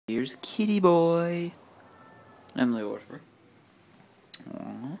Here's Kitty Boy. Emily Washburn.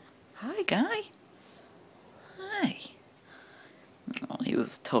 Aww. Hi, Guy. Hi. Oh, he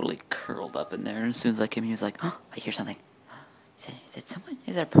was totally curled up in there. As soon as I came in, he was like, "Oh, I hear something. Is it someone?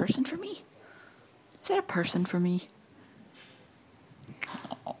 Is that a person for me? Is that a person for me?"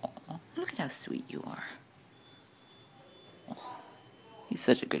 Aww. Look at how sweet you are. Oh, he's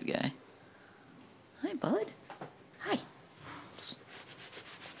such a good guy. Hi, bud. Hi.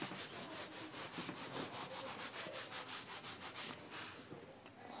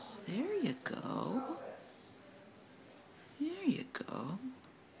 Oh, there you go. There you go.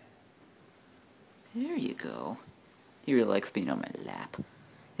 There you go. He really likes being on my lap.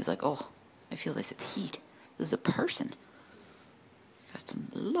 He's like, "Oh, I feel this. It's heat. This is a person. Got some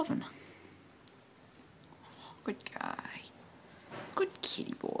loving. Good guy. Good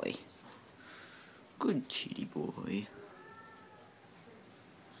kitty boy. Good kitty boy.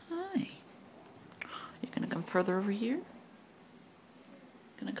 Hi. You gonna come further over here?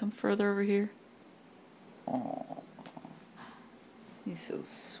 Gonna come further over here? Oh, he's so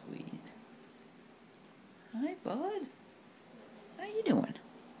sweet. Hi, bud. How you doing?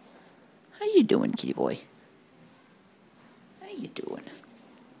 How you doing, kitty boy? How you doing?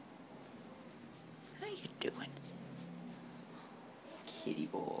 How you doing? Kitty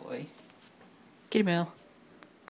boy. Kitty Mel.